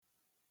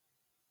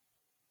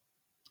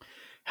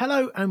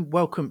Hello and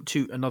welcome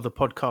to another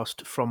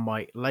podcast from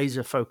my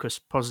Laser Focus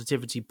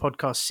Positivity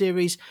podcast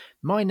series.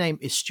 My name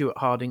is Stuart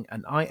Harding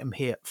and I am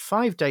here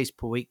 5 days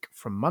per week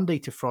from Monday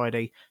to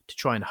Friday to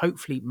try and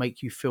hopefully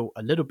make you feel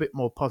a little bit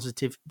more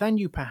positive than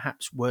you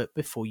perhaps were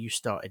before you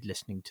started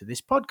listening to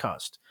this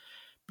podcast.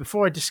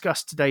 Before I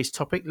discuss today's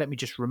topic, let me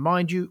just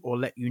remind you or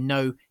let you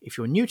know if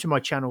you're new to my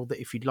channel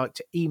that if you'd like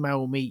to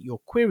email me your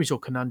queries or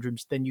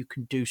conundrums, then you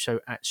can do so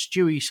at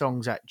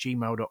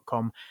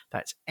steweysongs@gmail.com.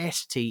 That's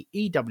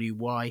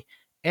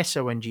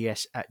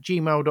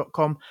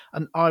STEWYSONGS@gmail.com,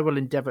 and I will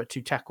endeavour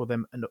to tackle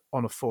them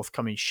on a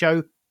forthcoming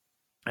show.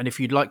 And if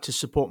you'd like to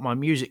support my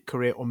music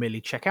career or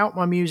merely check out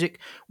my music,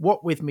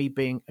 what with me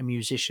being a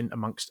musician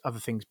amongst other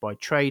things by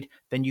trade,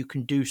 then you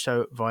can do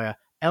so via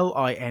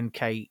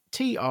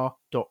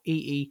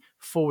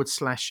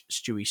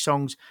linktr.ee/Stewie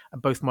Songs.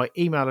 And both my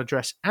email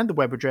address and the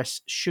web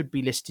address should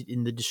be listed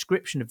in the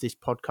description of this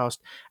podcast.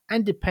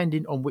 And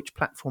depending on which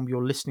platform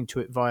you're listening to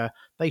it via,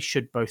 they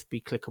should both be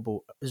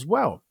clickable as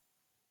well.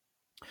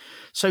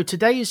 So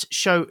today's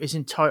show is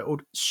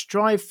entitled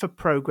Strive for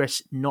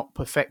Progress, Not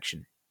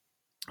Perfection.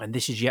 And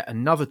this is yet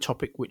another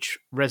topic which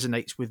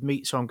resonates with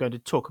me, so I'm going to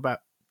talk about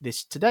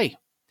this today.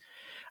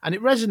 And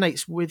it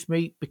resonates with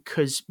me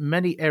because in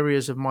many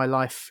areas of my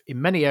life,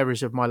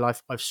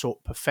 I've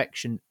sought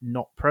perfection,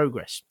 not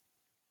progress.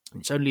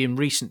 It's only in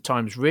recent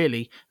times,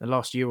 really, the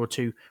last year or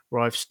two,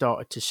 where I've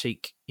started to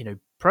seek,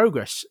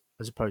 progress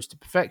as opposed to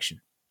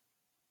perfection.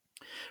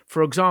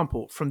 For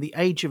example, from the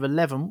age of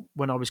 11,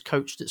 when I was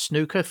coached at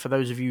snooker, for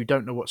those of you who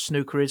don't know what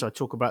snooker is, I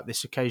talk about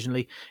this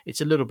occasionally.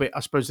 It's a little bit,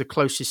 I suppose the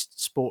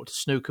closest sport to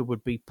snooker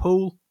would be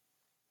pool.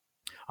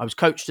 I was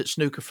coached at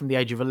snooker from the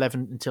age of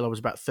 11 until I was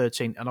about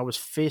 13, and I was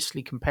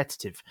fiercely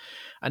competitive.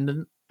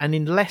 And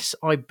unless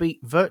I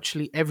beat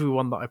virtually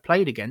everyone that I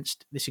played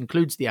against, this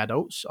includes the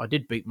adults, I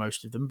did beat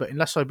most of them, but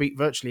unless I beat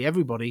virtually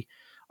everybody,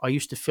 I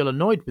used to feel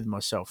annoyed with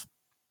myself.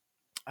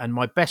 And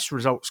my best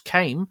results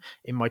came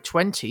in my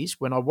 20s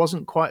when I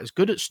wasn't quite as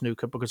good at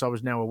snooker because I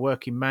was now a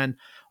working man.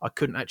 I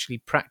couldn't actually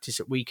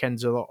practice at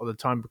weekends a lot of the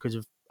time because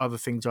of other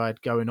things I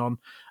had going on.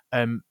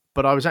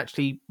 But I was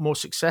actually more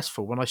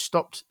successful when I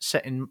stopped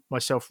setting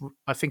myself.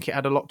 I think it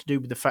had a lot to do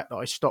with the fact that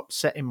I stopped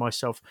setting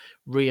myself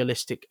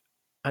unrealistic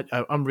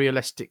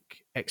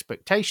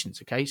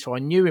expectations. Okay, so I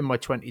knew in my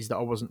 20s that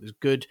I wasn't as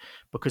good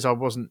because I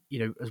wasn't,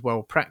 as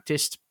well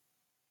practiced.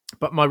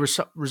 But my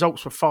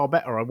results were far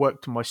better. I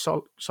worked on my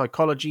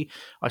psychology.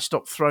 I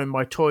stopped throwing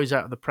my toys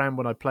out of the pram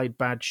when I played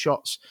bad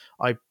shots.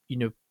 I,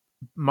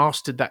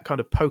 mastered that kind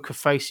of poker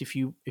face, if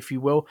you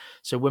will.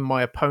 So when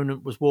my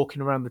opponent was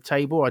walking around the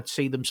table, I'd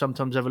see them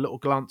sometimes have a little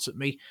glance at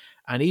me.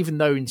 And even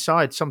though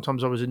inside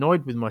sometimes I was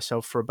annoyed with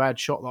myself for a bad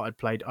shot that I'd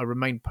played, I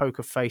remained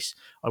poker face.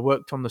 I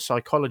worked on the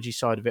psychology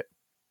side of it.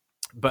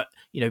 But,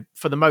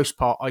 for the most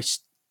part, I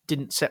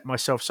didn't set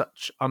myself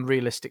such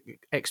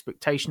unrealistic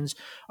expectations.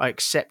 I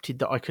accepted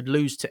that I could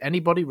lose to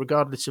anybody,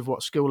 regardless of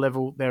what skill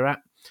level they're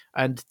at.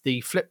 And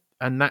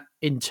that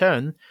in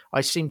turn,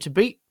 I seemed to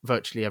beat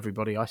virtually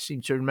everybody. I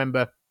seem to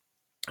remember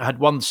I had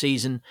one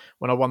season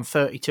when I won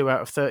 32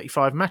 out of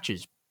 35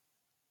 matches.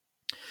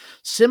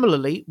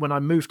 Similarly, when I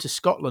moved to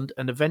Scotland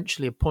and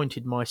eventually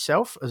appointed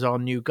myself as our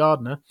new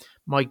gardener,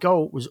 my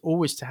goal was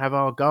always to have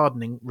our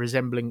gardening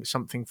resembling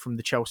something from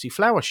the Chelsea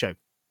Flower Show.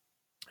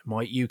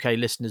 My UK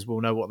listeners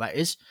will know what that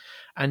is.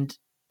 And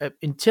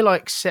until I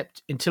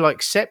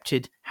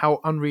accepted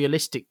how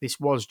unrealistic this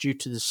was due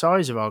to the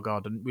size of our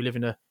garden,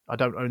 I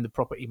don't own the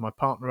property, my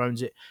partner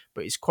owns it,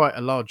 but it's quite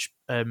a large,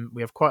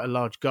 we have quite a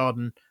large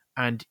garden,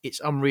 and it's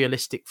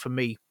unrealistic for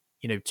me,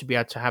 to be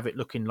able to have it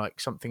looking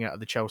like something out of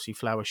the Chelsea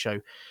Flower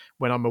Show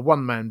when I'm a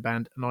one-man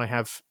band and I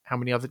have how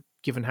many other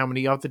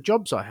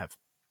jobs I have.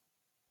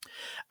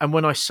 And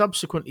when I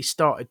subsequently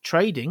started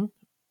trading,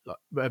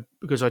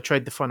 because I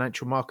trade the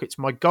financial markets,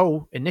 my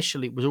goal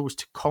initially was always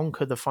to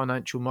conquer the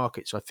financial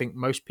markets. I think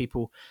most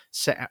people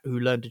who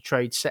learn to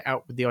trade set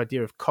out with the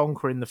idea of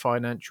conquering the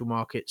financial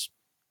markets,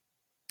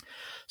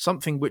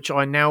 something which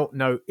I now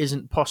know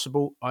isn't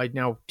possible. I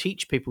now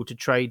teach people to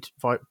trade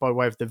by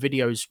way of the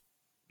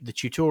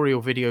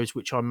tutorial videos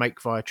which I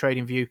make via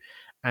TradingView,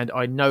 and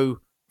I know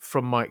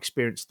from my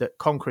experience that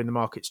conquering the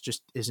markets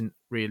just isn't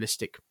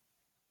realistic,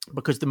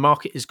 because the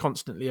market is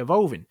constantly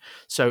evolving.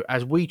 So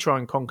as we try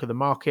and conquer the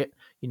market,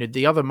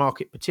 the other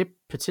market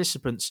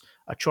participants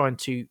are trying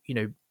to,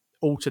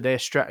 alter their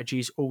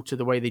strategies, alter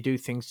the way they do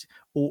things,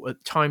 or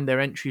time their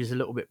entries a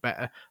little bit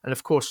better. And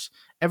of course,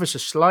 ever so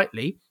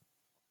slightly,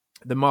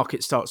 the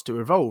market starts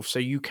to evolve. So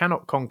you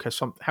cannot conquer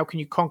something. How can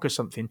you conquer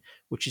something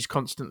which is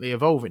constantly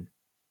evolving?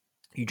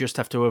 You just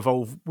have to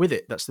evolve with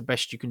it. That's the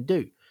best you can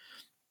do.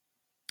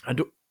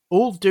 And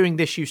all doing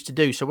this used to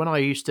do, so when I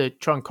used to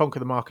try and conquer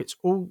the markets,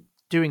 all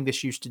doing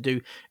this used to do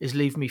is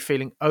leave me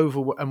feeling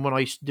overwhelmed. And when I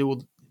used to do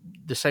all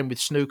the same with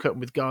snooker and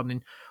with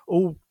gardening,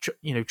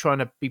 trying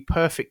to be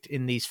perfect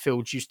in these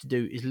fields used to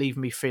do is leave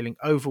me feeling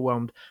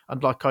overwhelmed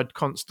and like I'd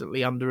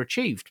constantly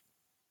underachieved.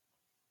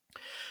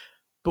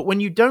 But when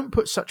you don't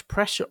put such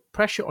pressure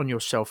on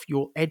yourself,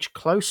 you'll edge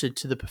closer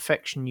to the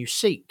perfection you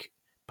seek.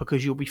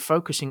 because you'll be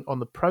focusing on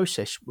the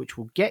process which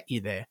will get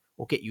you there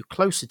or get you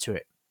closer to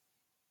it,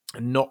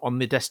 and not on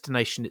the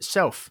destination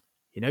itself.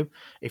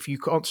 If you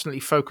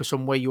constantly focus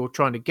on where you're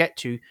trying to get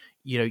to,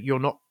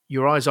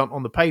 your eyes aren't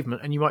on the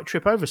pavement and you might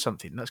trip over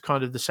something. That's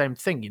kind of the same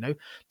thing.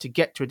 To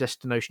get to a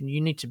destination,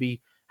 you need to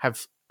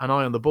have an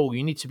eye on the ball.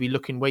 You need to be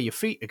looking where your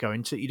feet are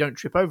going so that you don't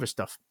trip over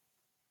stuff.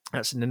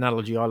 That's an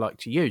analogy I like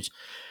to use.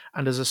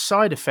 And as a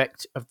side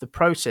effect of the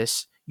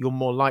process, you're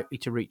more likely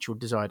to reach your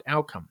desired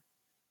outcome.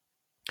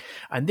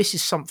 And this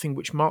is something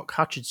which Mark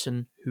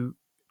Hutchinson, who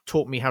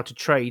taught me how to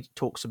trade,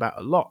 talks about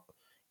a lot.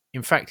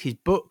 In fact, he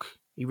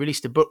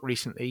released a book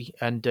recently,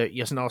 and he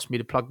hasn't asked me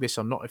to plug this.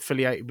 I'm not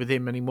affiliated with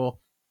him anymore.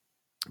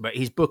 But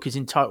his book is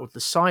entitled The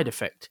Side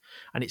Effect,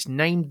 and it's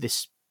named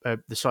this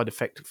the side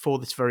effect for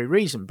this very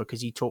reason,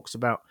 because he talks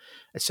about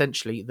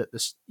essentially that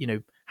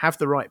have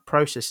the right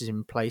processes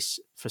in place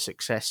for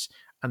success,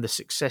 and the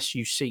success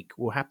you seek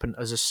will happen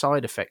as a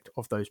side effect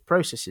of those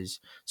processes.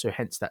 So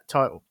hence that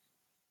title.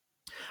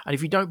 And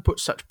if you don't put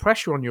such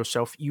pressure on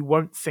yourself, you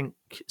won't think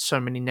so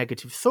many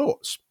negative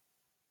thoughts.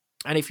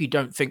 And if you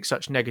don't think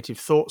such negative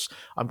thoughts,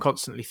 I'm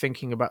constantly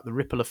thinking about the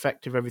ripple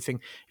effect of everything.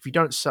 If you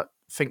don't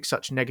think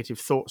such negative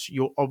thoughts,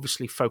 you'll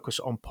obviously focus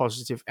on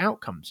positive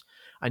outcomes,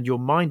 and your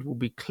mind will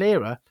be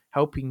clearer,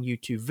 helping you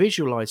to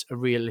visualize a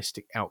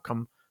realistic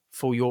outcome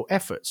for your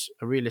efforts,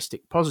 a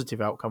realistic positive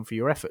outcome for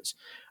your efforts.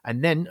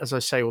 And then, as I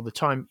say all the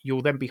time,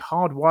 you'll then be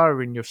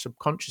hardwiring your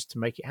subconscious to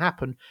make it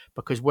happen,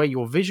 because where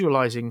you're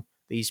visualizing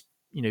these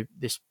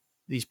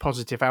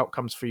positive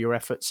outcomes for your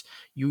efforts,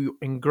 you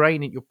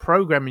ingrain it, you're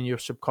programming your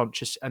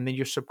subconscious, and then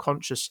your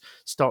subconscious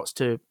starts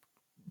to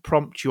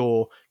prompt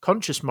your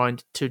conscious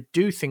mind to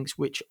do things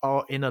which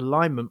are in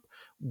alignment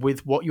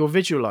with what you're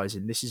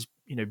visualizing. This is,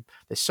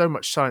 there's so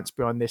much science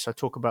behind this. I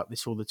talk about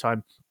this all the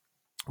time.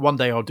 One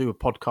day I'll do a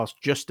podcast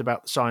just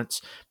about the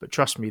science, but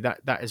trust me,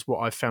 that is what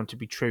I've found to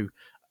be true,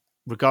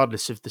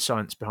 regardless of the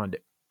science behind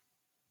it.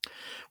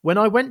 When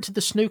I went to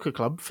the snooker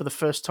club for the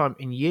first time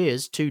in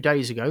years 2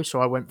 days ago, so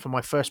I went for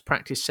my first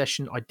practice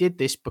session, I did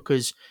this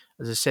because,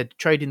 as I said,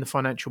 trading the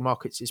financial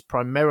markets is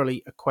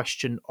primarily a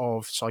question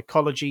of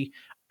psychology.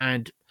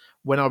 And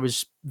when I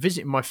was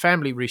visiting my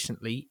family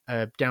recently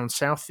down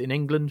south in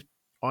England,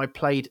 I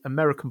played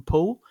American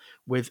pool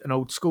with an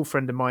old school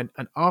friend of mine,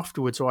 and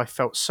afterwards I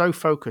felt so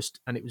focused,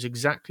 and it was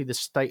exactly the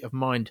state of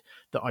mind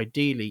that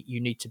ideally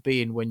you need to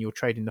be in when you're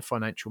trading the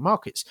financial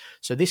markets.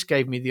 So this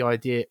gave me the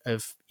idea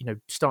of,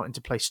 starting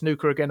to play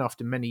snooker again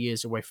after many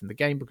years away from the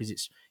game, because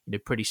it's,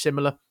 pretty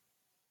similar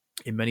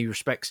in many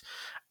respects.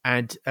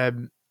 And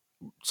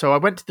so I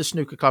went to the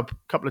snooker club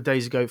a couple of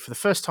days ago for the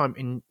first time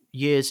in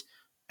years,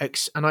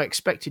 and I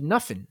expected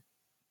nothing.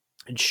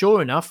 And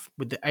sure enough,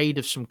 with the aid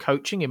of some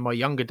coaching in my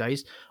younger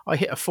days, I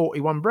hit a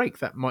 41 break.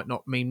 That might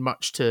not mean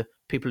much to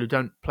people who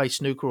don't play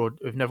snooker or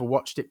have never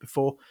watched it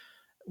before,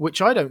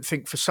 which I don't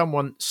think, for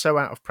someone so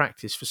out of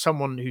practice, for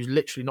someone who's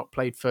literally not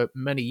played for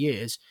many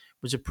years,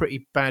 was a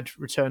pretty bad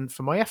return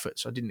for my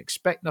efforts. I didn't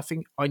expect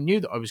nothing. I knew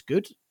that I was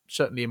good,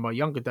 certainly in my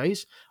younger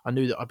days. I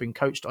knew that I'd been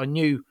coached. I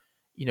knew,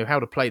 how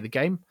to play the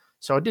game.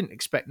 So I didn't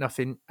expect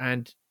nothing,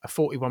 and a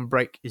 41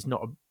 break is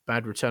not a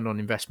bad return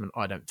on investment,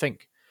 I don't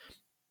think.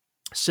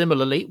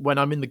 Similarly, when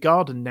I'm in the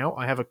garden now,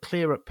 I have a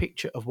clearer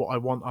picture of what I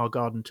want our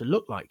garden to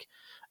look like,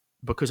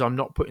 because I'm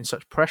not putting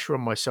such pressure on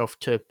myself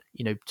to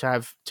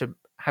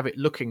have it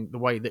looking the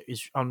way that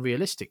is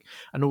unrealistic.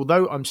 And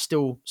although I'm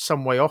still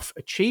some way off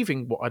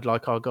achieving what I'd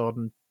like our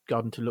garden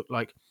to look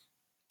like,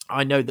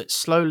 I know that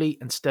slowly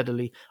and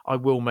steadily I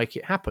will make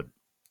it happen,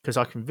 because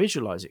I can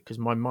visualize it, because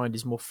my mind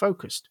is more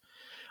focused.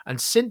 And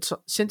since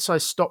I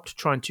stopped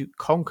trying to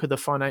conquer the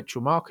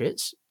financial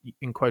markets,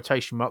 in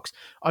quotation marks,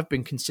 I've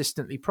been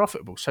consistently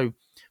profitable. So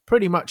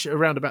pretty much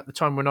around about the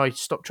time when I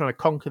stopped trying to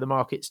conquer the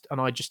markets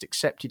and I just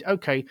accepted,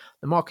 okay,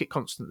 the market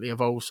constantly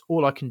evolves.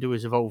 All I can do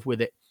is evolve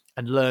with it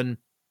and learn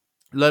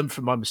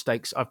from my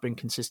mistakes. I've been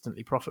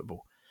consistently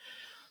profitable.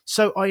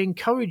 So I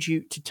encourage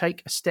you to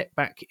take a step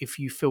back if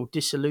you feel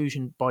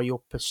disillusioned by your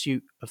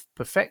pursuit of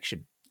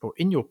perfection, or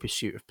in your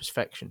pursuit of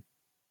perfection.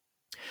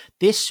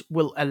 This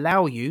will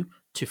allow you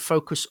to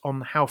focus on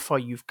how far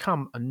you've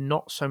come and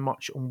not so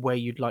much on where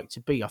you'd like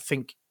to be. I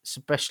think,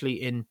 especially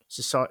in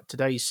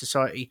today's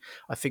society,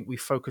 I think we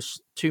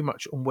focus too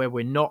much on where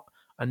we're not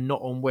and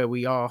not on where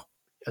we are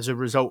as a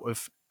result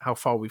of how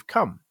far we've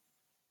come.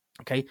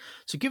 Okay,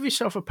 so give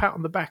yourself a pat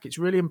on the back. It's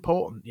really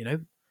important.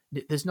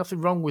 There's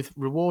nothing wrong with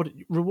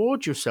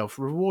reward yourself.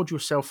 Reward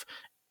yourself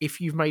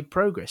if you've made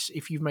progress,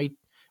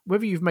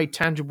 whether you've made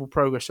tangible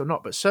progress or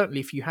not, but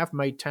certainly if you have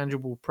made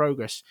tangible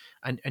progress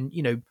and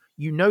you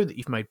know that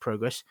you've made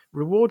progress,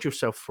 reward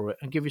yourself for it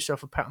and give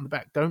yourself a pat on the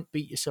back. Don't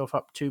beat yourself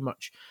up too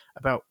much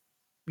about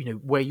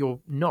where you're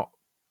not.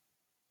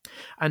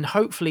 And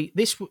hopefully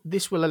this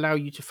will allow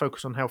you to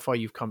focus on how far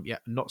you've come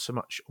yet, and not so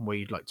much on where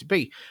you'd like to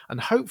be.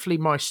 And hopefully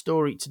my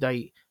story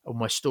today, or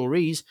my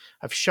stories,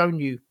 have shown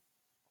you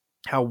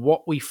how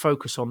what we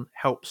focus on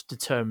helps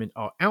determine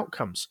our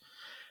outcomes.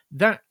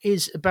 That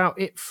is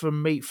about it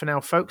from me for now,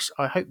 folks.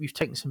 I hope you've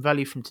taken some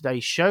value from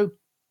today's show.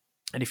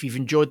 And if you've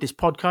enjoyed this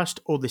podcast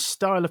or this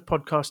style of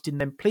podcasting,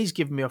 then please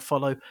give me a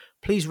follow.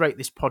 Please rate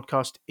this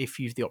podcast if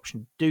you've the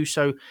option to do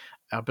so.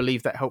 I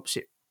believe that helps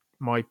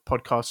my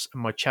podcasts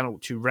and my channel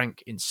to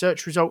rank in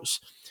search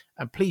results.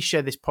 And please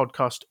share this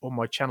podcast or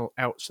my channel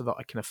out so that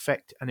I can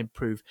affect and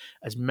improve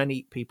as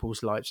many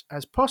people's lives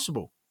as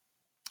possible.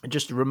 And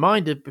just a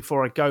reminder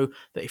before I go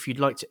that if you'd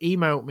like to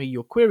email me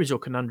your queries or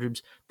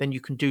conundrums, then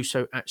you can do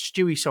so at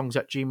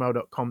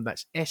steweysongs@gmail.com.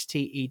 That's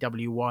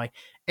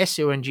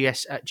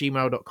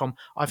STEWYSONGS@gmail.com.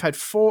 I've had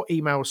 4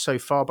 emails so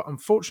far, but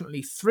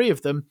unfortunately 3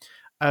 of them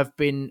have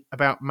been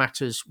about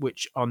matters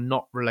which are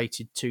not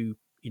related to,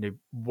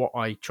 what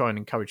I try and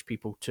encourage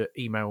people to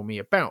email me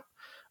about,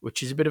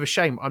 which is a bit of a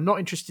shame. I'm not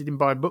interested in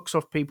buying books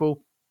off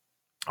people.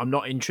 I'm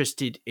not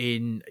interested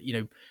in,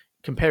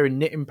 comparing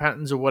knitting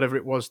patterns or whatever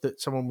it was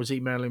that someone was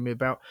emailing me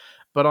about.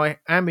 But I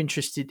am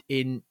interested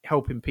in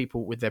helping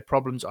people with their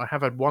problems. I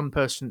have had one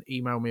person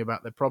email me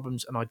about their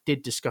problems, and I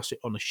did discuss it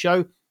on the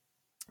show.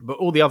 But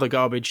all the other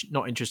garbage,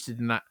 not interested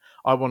in that.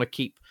 I want to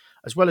keep,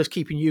 as well as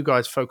keeping you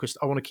guys focused,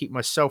 I want to keep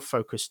myself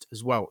focused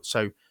as well.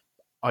 So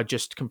I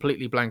just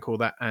completely blank all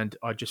that, and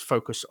I just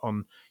focus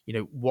on,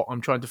 what I'm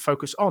trying to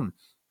focus on.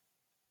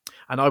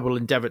 And I will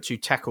endeavor to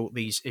tackle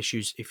these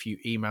issues if you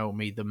email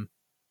me them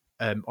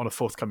on a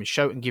forthcoming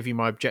show and give you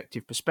my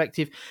objective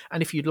perspective.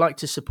 And if you'd like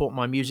to support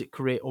my music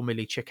career or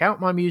merely check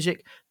out my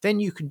music, then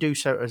you can do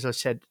so, as I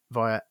said,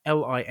 via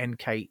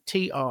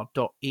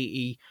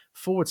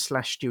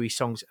linktr.ee/Stewie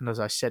Songs. And as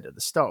I said at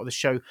the start of the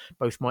show,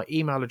 both my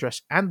email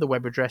address and the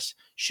web address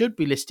should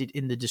be listed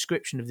in the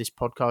description of this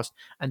podcast.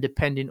 And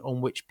depending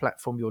on which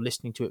platform you're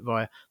listening to it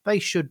via, they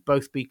should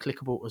both be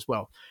clickable as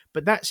well.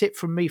 But that's it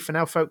from me for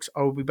now, folks.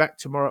 I will be back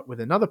tomorrow with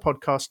another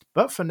podcast.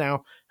 But for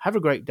now, have a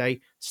great day,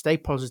 stay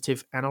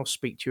positive, and I'll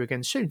speak to you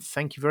again soon.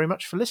 Thank you very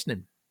much for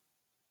listening.